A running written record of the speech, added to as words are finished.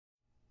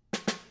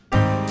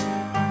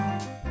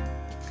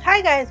Hi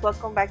guys,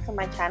 welcome back to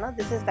my channel.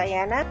 This is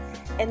Diana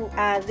and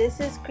this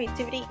is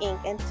Creativity Inc.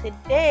 And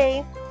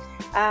today,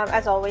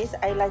 as always,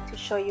 I like to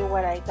show you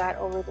what I got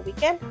over the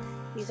weekend.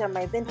 These are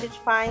my vintage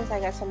finds.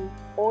 I got some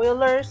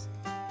oilers,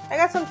 I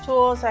got some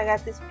tools, I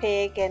got this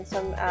pig and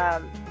some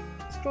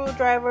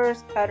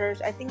screwdrivers,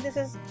 cutters. I think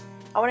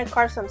I want to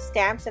carve some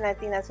stamps and I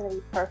think that's going to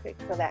be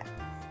perfect for that.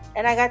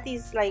 And I got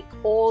these like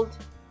old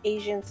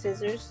Asian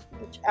scissors,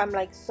 which I'm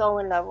like so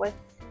in love with.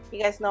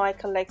 You guys know I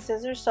collect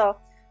scissors, so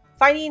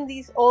finding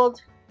these old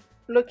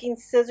looking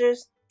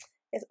scissors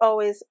is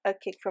always a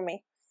kick for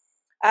me.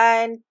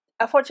 And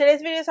for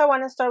today's videos, I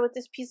want to start with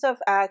this piece of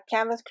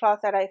canvas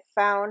cloth that I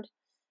found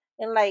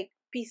in like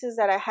pieces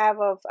that I have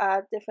of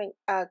different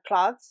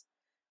cloths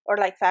or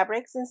like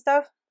fabrics and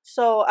stuff.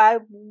 So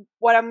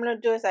what I'm going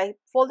to do is I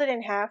fold it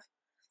in half,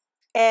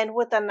 and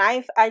with a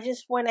knife I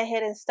just went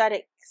ahead and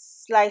started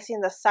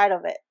slicing the side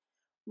of it.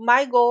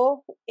 My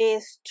goal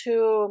is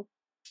to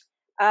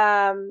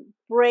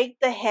break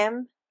the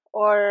hem,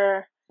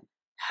 or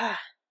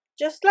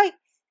just like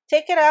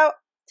take it out,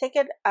 take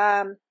it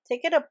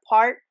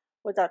apart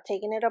without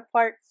taking it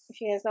apart,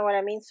 if you guys know what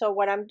I mean. So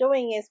what I'm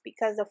doing is,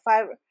 because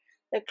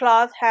the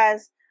cloth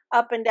has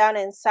up and down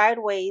and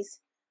sideways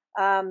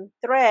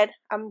thread,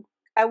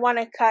 I want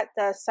to cut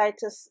the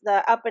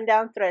up and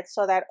down thread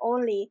so that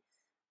only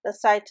the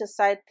side to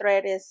side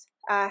thread is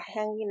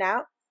hanging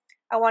out.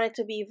 I want it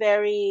to be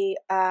very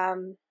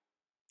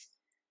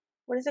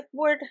what is the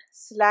word,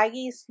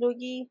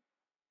 sluggy.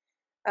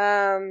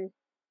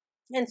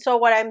 And so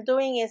what I'm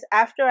doing is,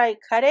 after I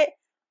cut it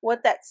with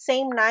that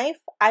same knife,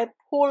 I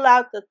pull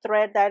out the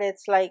thread that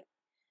it's like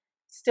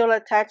still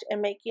attached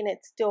and making it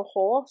still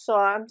whole. So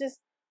I'm just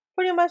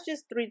pretty much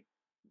just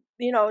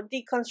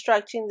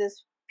deconstructing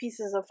these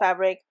pieces of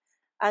fabric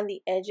on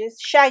the edges.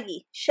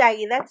 Shaggy,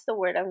 that's the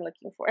word I'm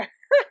looking for.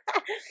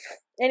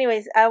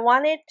 Anyways, I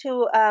wanted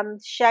to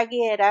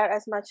shaggy it out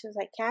as much as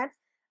I can,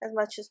 as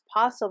much as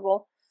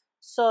possible,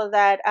 so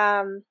that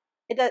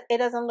it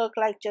doesn't look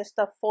like just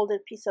a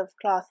folded piece of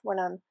cloth when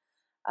I'm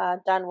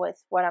done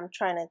with what I'm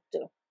trying to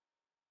do.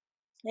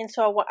 And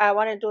so what I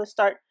want to do is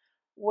start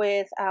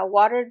with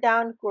watered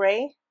down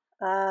gray,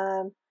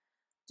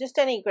 just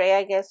any gray,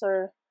 I guess,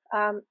 or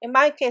in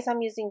my case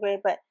I'm using gray,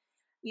 but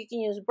you can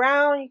use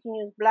brown, you can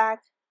use black,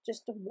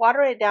 just to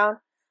water it down.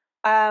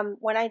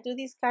 When I do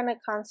these kind of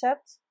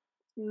concepts,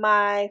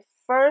 my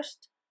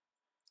first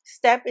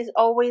step is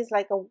always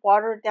like a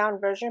watered down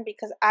version,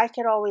 because I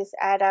could always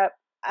add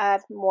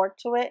more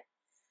to it,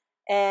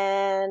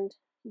 and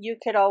you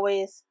could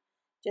always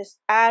just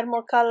add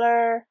more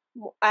color,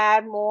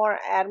 add more,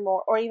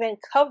 or even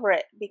cover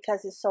it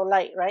because it's so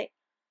light, right?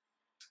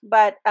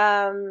 But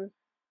in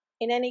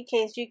any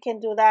case, you can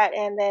do that.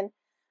 And then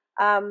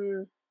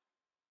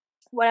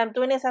what I'm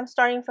doing is I'm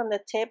starting from the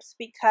tips,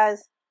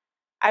 because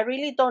I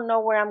really don't know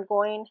where I'm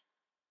going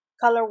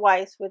color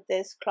wise with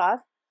this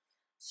cloth.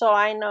 So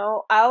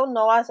I'll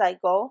know as I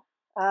go.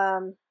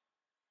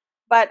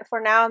 But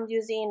for now I'm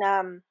using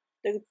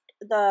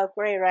the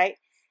gray, right?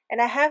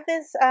 And I have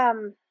this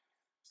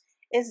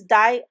is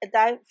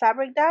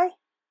fabric dye,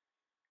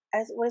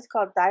 as what is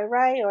called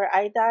dye-rye or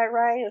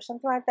dye-rye or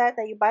something like that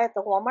you buy at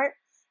the Walmart,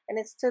 and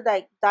it's to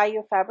like dye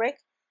your fabric.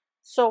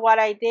 So what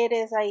I did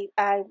is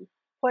I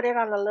put it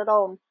on a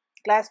little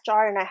glass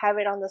jar, and I have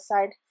it on the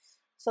side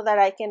so that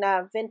I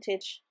can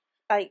vintage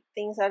like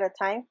things at a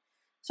time.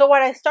 So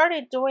what I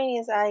started doing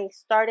is I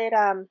started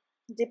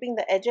dipping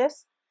the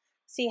edges,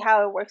 see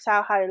how it works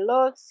out, how it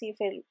looks, see if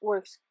it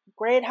works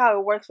great, how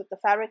it works with the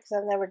fabric,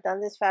 because I've never done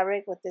this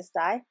fabric with this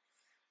dye.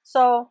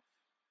 So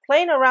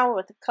playing around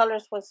with the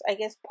colors was, I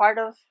guess, part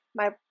of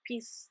my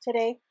piece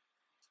today.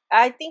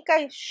 I think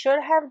I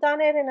should have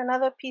done it in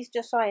another piece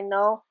just so I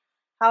know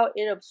how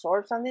it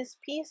absorbs on this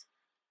piece.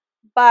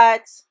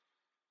 But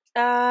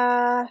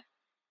a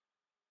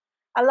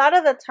lot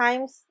of the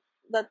times,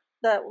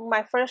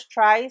 my first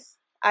tries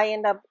I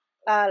end up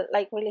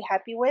like really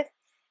happy with,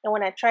 and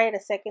when I try it a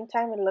second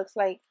time, it looks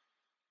like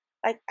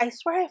I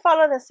swear I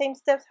follow the same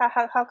steps.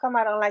 How come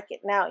I don't like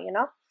it now, you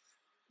know?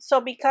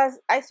 So because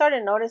I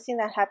started noticing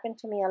that happened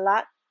to me a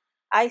lot,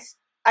 I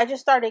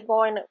just started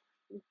going,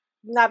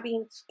 not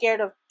being scared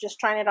of just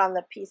trying it on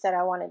the piece that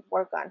I wanted to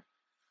work on.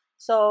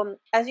 So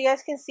as you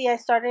guys can see, I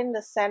started in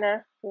the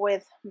center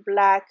with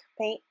black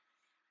paint,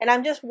 and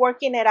I'm just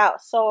working it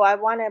out. So I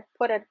want to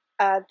put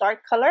a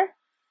dark color,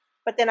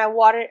 but then I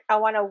want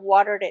to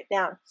water it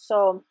down.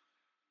 So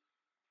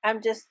I'm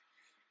just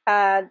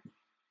kind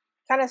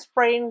of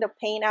spraying the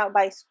paint out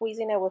by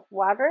squeezing it with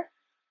water.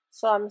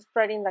 So I'm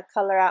spreading the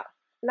color out.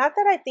 Not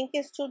that I think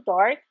it's too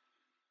dark,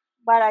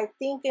 but I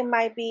think it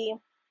might be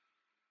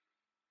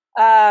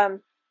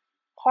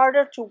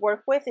harder to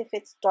work with if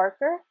it's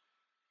darker.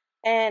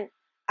 And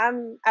I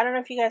don't know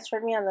if you guys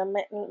heard me on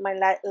my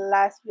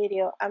last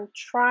video. I'm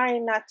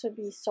trying not to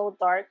be so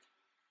dark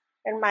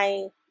in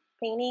my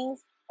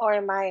paintings or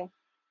in my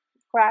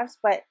crafts,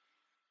 but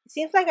it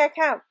seems like I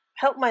can't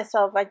help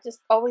myself. I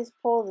just always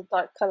pull the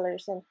dark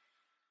colors, and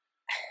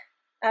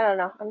I don't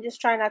know. I'm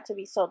just trying not to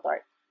be so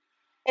dark.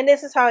 And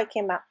this is how it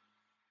came out.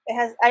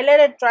 I let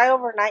it dry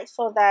overnight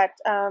so that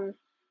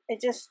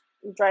it just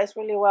dries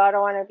really well. I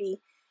don't want to be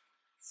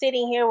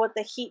sitting here with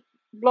the heat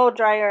blow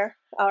dryer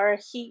or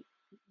heat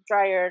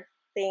dryer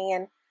thing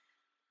and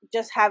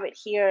just have it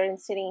here and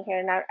sitting here.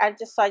 And I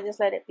just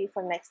let it be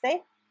for next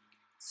day.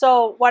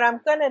 So what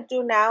I'm gonna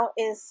do now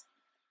is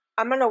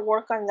I'm gonna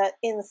work on the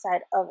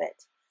inside of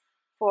it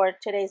for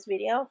today's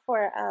video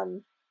for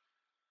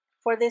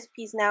this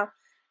piece. Now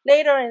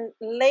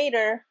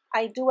later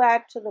I do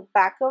add to the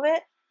back of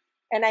it,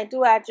 and I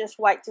do add just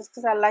white just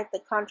because I like the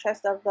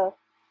contrast of the,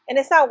 and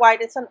it's not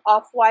white, it's an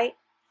off-white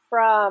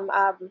from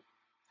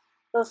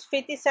those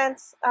 50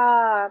 cents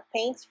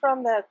paints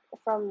from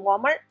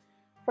Walmart,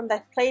 from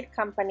the Plate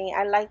company.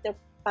 I like their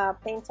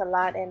paints a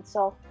lot, and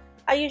so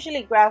I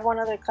usually grab one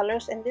of their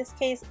colors. In this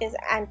case is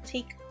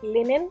Antique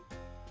Linen,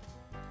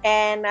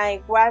 and I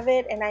grab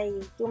it and I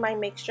do my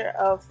mixture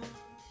of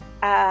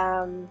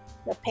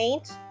the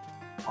paint,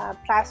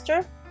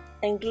 plaster,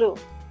 and glue.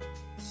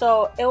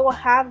 So it will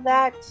have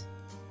that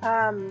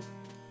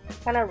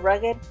kind of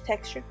rugged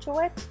texture to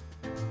it,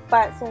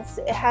 but since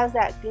it has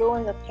that glue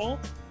in the paint,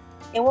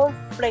 it won't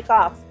flake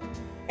off,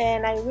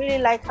 and I really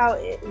like how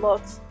it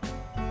looks.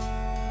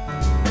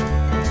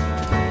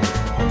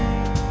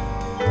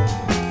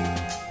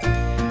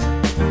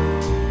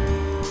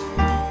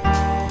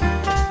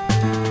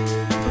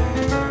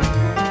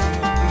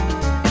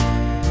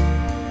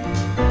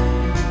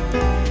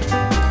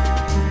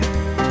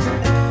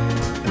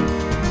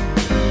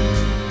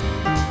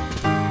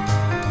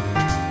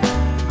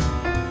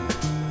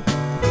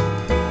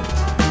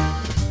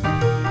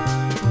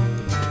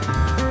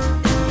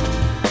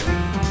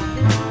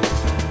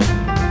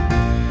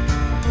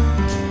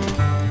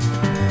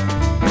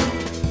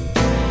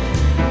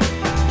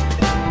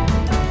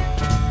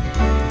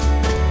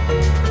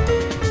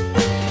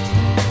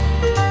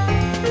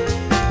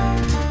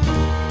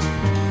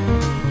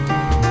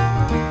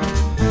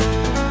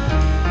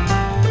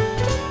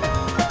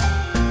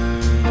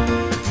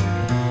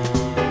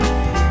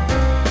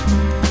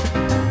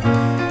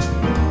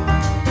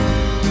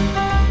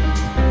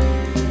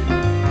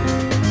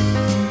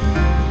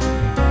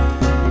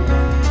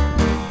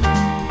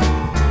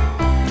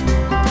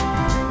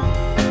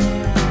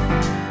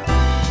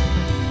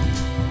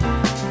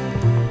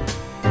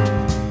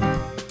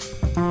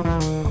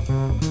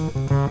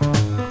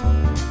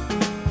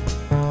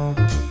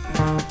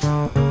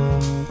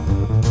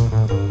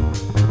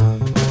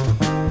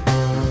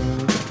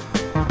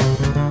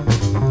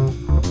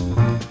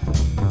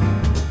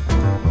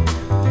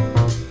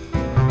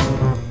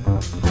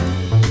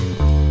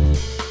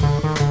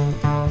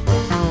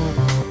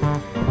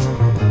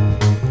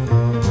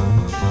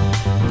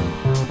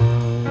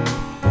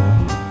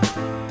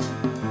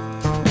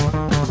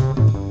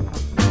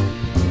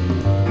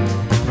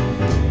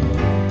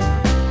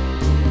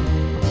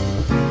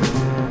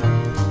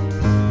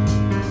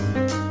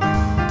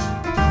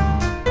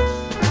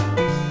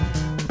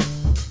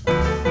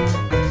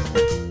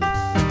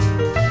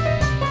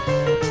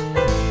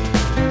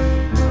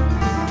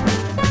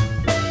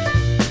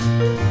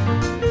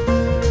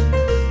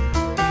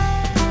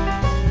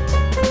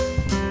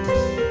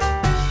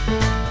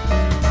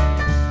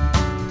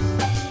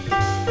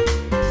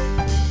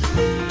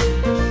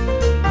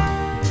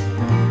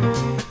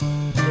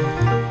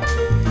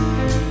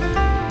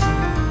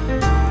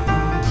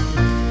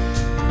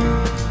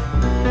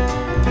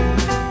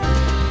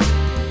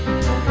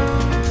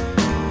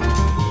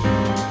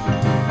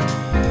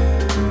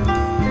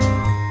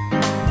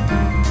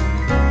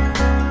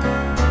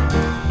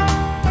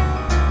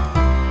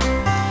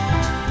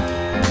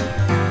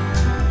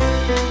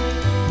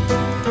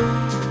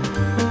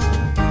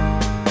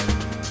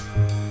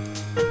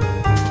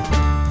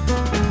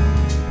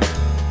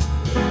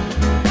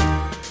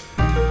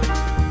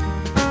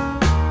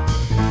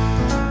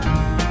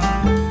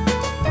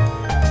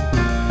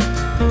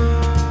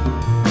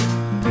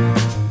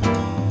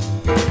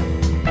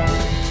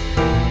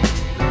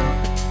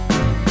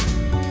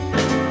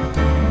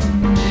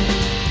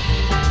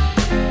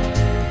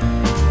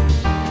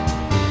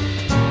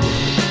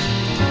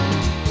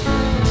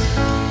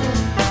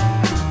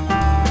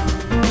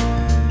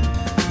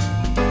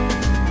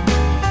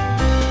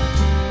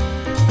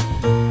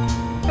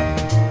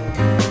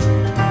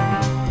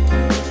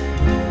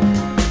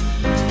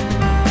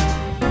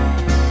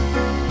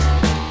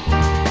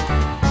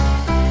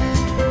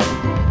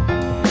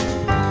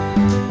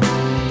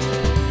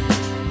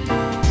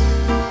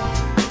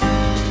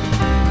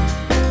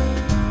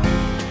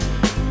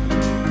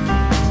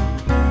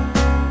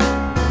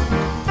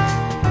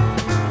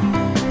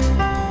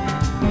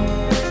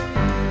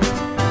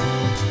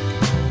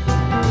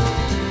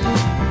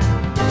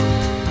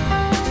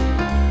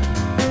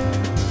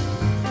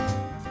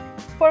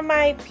 For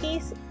my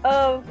piece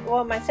of,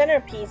 well, my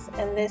centerpiece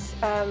in this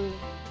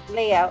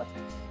layout,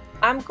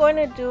 I'm going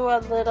to do a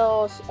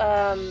little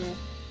kind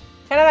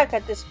of like a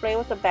display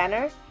with a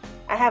banner.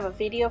 I have a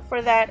video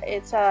for that.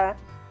 It's how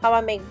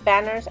I make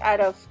banners out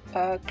of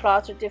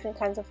cloths or different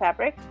kinds of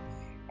fabric,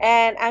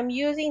 and I'm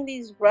using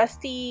these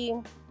rusty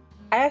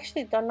I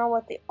actually don't know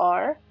what they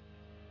are.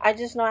 I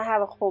just know I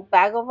have a whole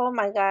bag of them.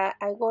 I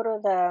go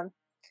to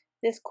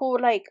this cool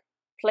like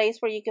place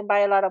where you can buy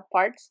a lot of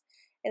parts,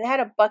 and they had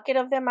a bucket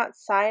of them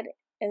outside,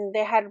 and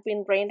they had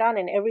been rained on,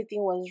 and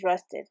everything was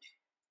rusted.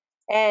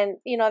 And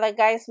that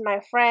guy's my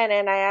friend,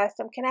 and I asked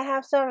him, "Can I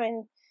have some?"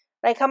 And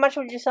like, "How much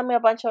would you sell me a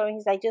bunch of them?"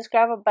 He's like, "Just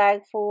grab a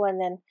bag full," and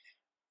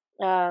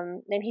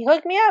then he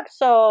hooked me up.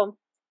 So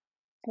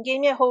he gave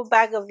me a whole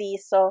bag of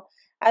these. So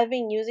I've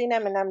been using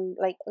them, and I'm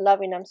like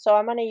loving them. So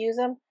I'm gonna use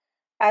them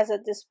as a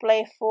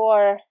display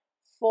for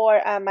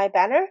my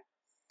banner.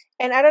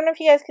 And I don't know if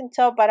you guys can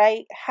tell, but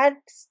I had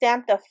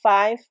stamped a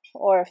 5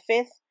 or a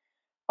 5th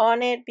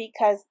on it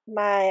because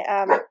my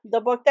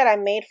the book that I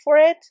made for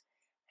it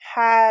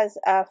has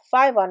a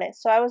 5 on it.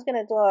 So I was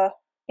gonna do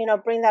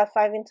bring that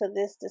 5 into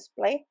this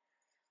display.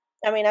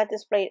 I mean, not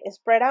display, it's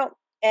spread out.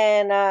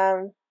 And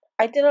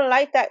I didn't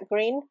like that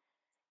green.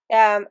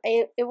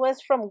 It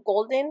was from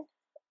Golden.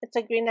 It's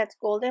a green that's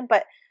golden,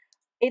 but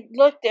it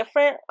looked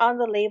different on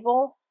the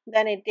label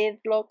than it did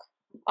look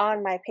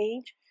on my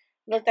page.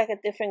 It looked like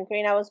a different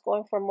green. I was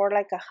going for more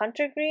like a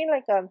hunter green,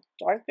 like a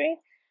dark green,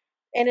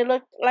 and it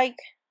looked like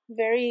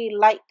very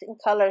light in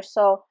color.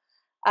 So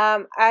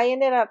I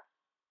ended up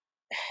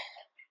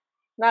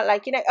not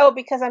liking it. Oh,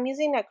 because I'm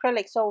using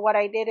acrylic. So what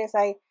I did is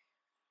I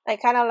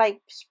kind of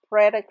like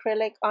spread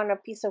acrylic on a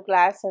piece of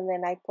glass, and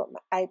then I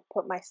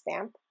put my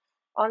stamp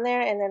on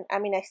there, and then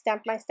I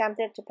stamped my stamp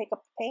there to pick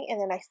up the paint, and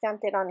then I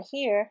stamped it on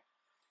here.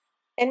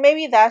 And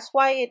maybe that's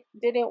why it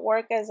didn't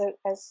work as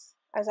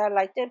I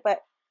liked it, but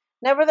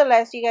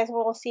nevertheless, you guys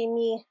will see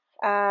me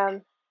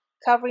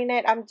covering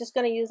it. I'm just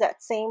gonna use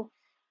that same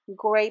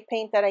gray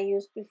paint that I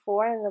used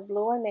before in the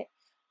blue, and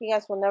you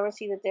guys will never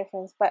see the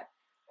difference. But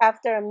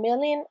after a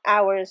million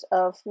hours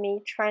of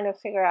me trying to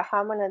figure out how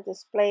I'm gonna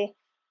display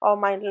all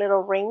my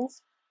little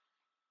rings,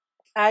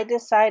 I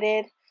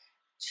decided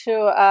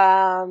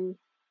to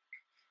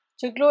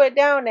glue it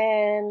down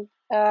and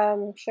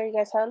show you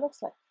guys how it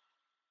looks like.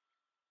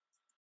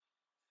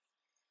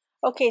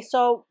 Okay,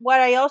 so what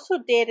I also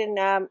did, and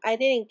I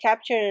didn't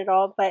capture it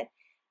all, but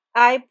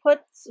I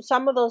put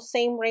some of those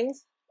same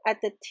rings at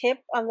the tip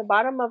on the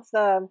bottom of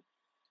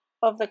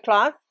the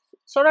cloth,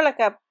 sort of like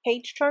a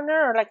page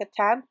turner or like a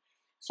tab.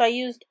 So I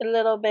used a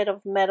little bit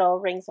of metal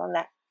rings on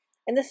that.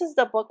 And this is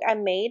the book I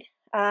made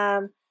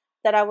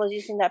that I was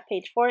using that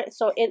page for.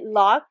 So it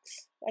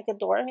locks like a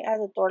door. It has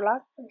a door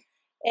lock.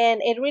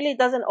 And it really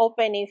doesn't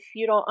open if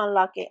you don't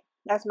unlock it.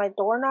 That's my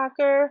door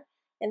knocker.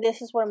 And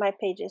this is where my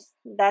page is.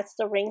 That's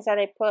the rings that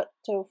I put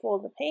to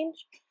fold the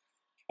page.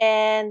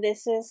 And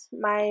this is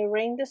my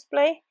ring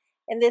display.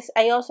 And this,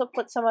 I also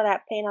put some of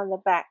that paint on the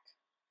back.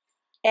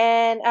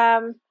 And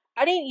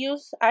I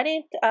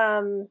didn't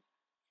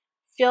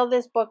fill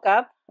this book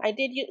up. I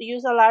did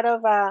use a lot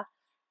of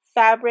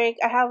fabric.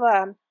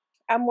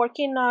 I'm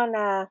working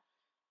on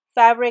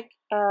fabric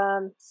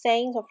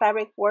sayings or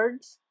fabric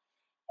words,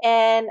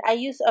 and I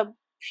use a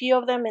few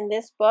of them in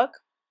this book.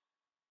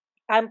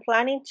 I'm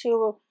planning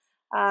to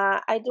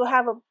I do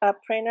have a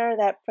printer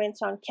that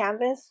prints on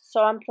canvas,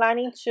 so I'm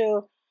planning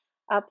to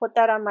put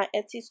that on my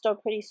Etsy store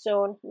pretty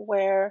soon,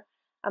 where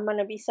I'm going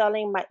to be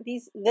selling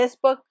this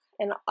book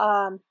and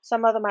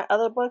some of my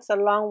other books,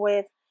 along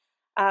with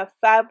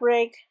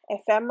fabric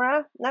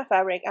ephemera, not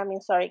fabric,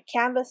 sorry,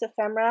 canvas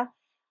ephemera,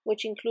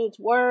 which includes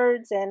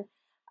words, and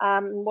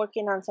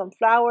working on some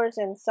flowers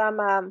and some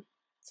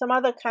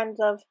other kinds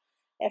of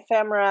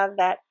ephemera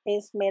that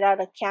is made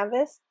out of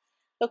canvas.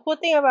 The cool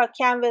thing about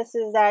canvas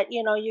is that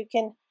you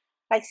can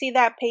like see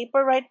that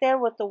paper right there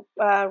with the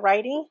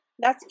writing.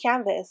 That's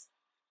canvas,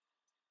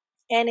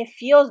 and it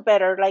feels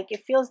better. Like,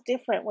 it feels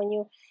different when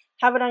you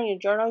have it on your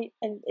journal,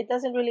 and it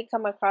doesn't really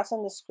come across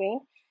on the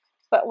screen.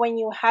 But when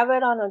you have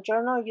it on a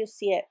journal, you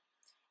see it.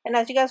 And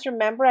as you guys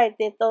remember, I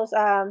did those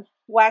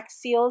wax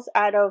seals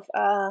out of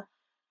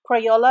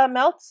Crayola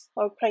melts,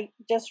 or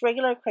just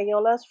regular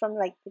Crayolas from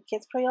like the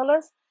kids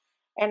Crayolas,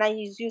 and I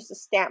used a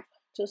stamp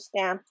to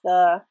stamp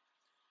the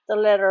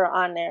letter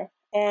on there.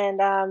 And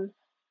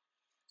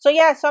so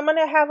yeah, so I'm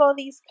gonna have all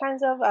these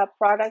kinds of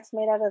products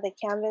made out of the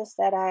canvas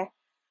that I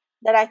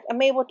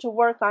am able to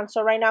work on.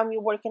 So right now I'm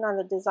working on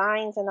the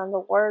designs and on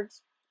the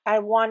words. I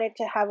wanted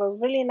to have a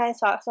really nice,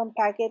 awesome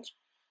package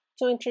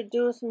to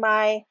introduce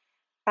my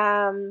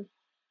Etsy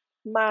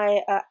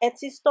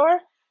store.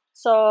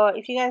 So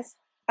if you guys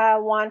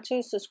want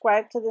to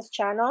subscribe to this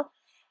channel,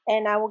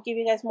 and I will give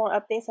you guys more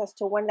updates as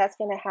to when that's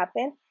going to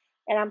happen.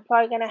 And I'm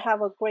probably going to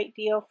have a great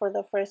deal for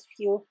the first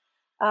few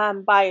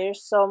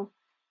buyers. So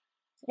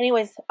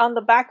anyways, on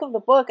the back of the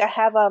book, I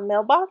have a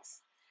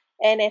mailbox,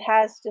 and it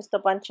has just a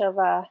bunch of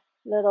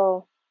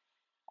little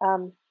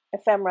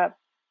ephemera.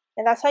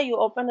 And that's how you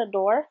open the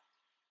door.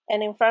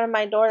 And in front of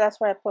my door, that's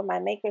where I put my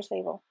maker's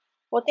label.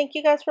 Well, thank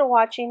you guys for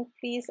watching.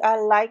 Please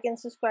like and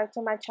subscribe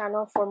to my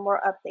channel for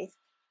more updates.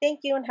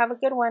 Thank you, and have a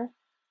good one.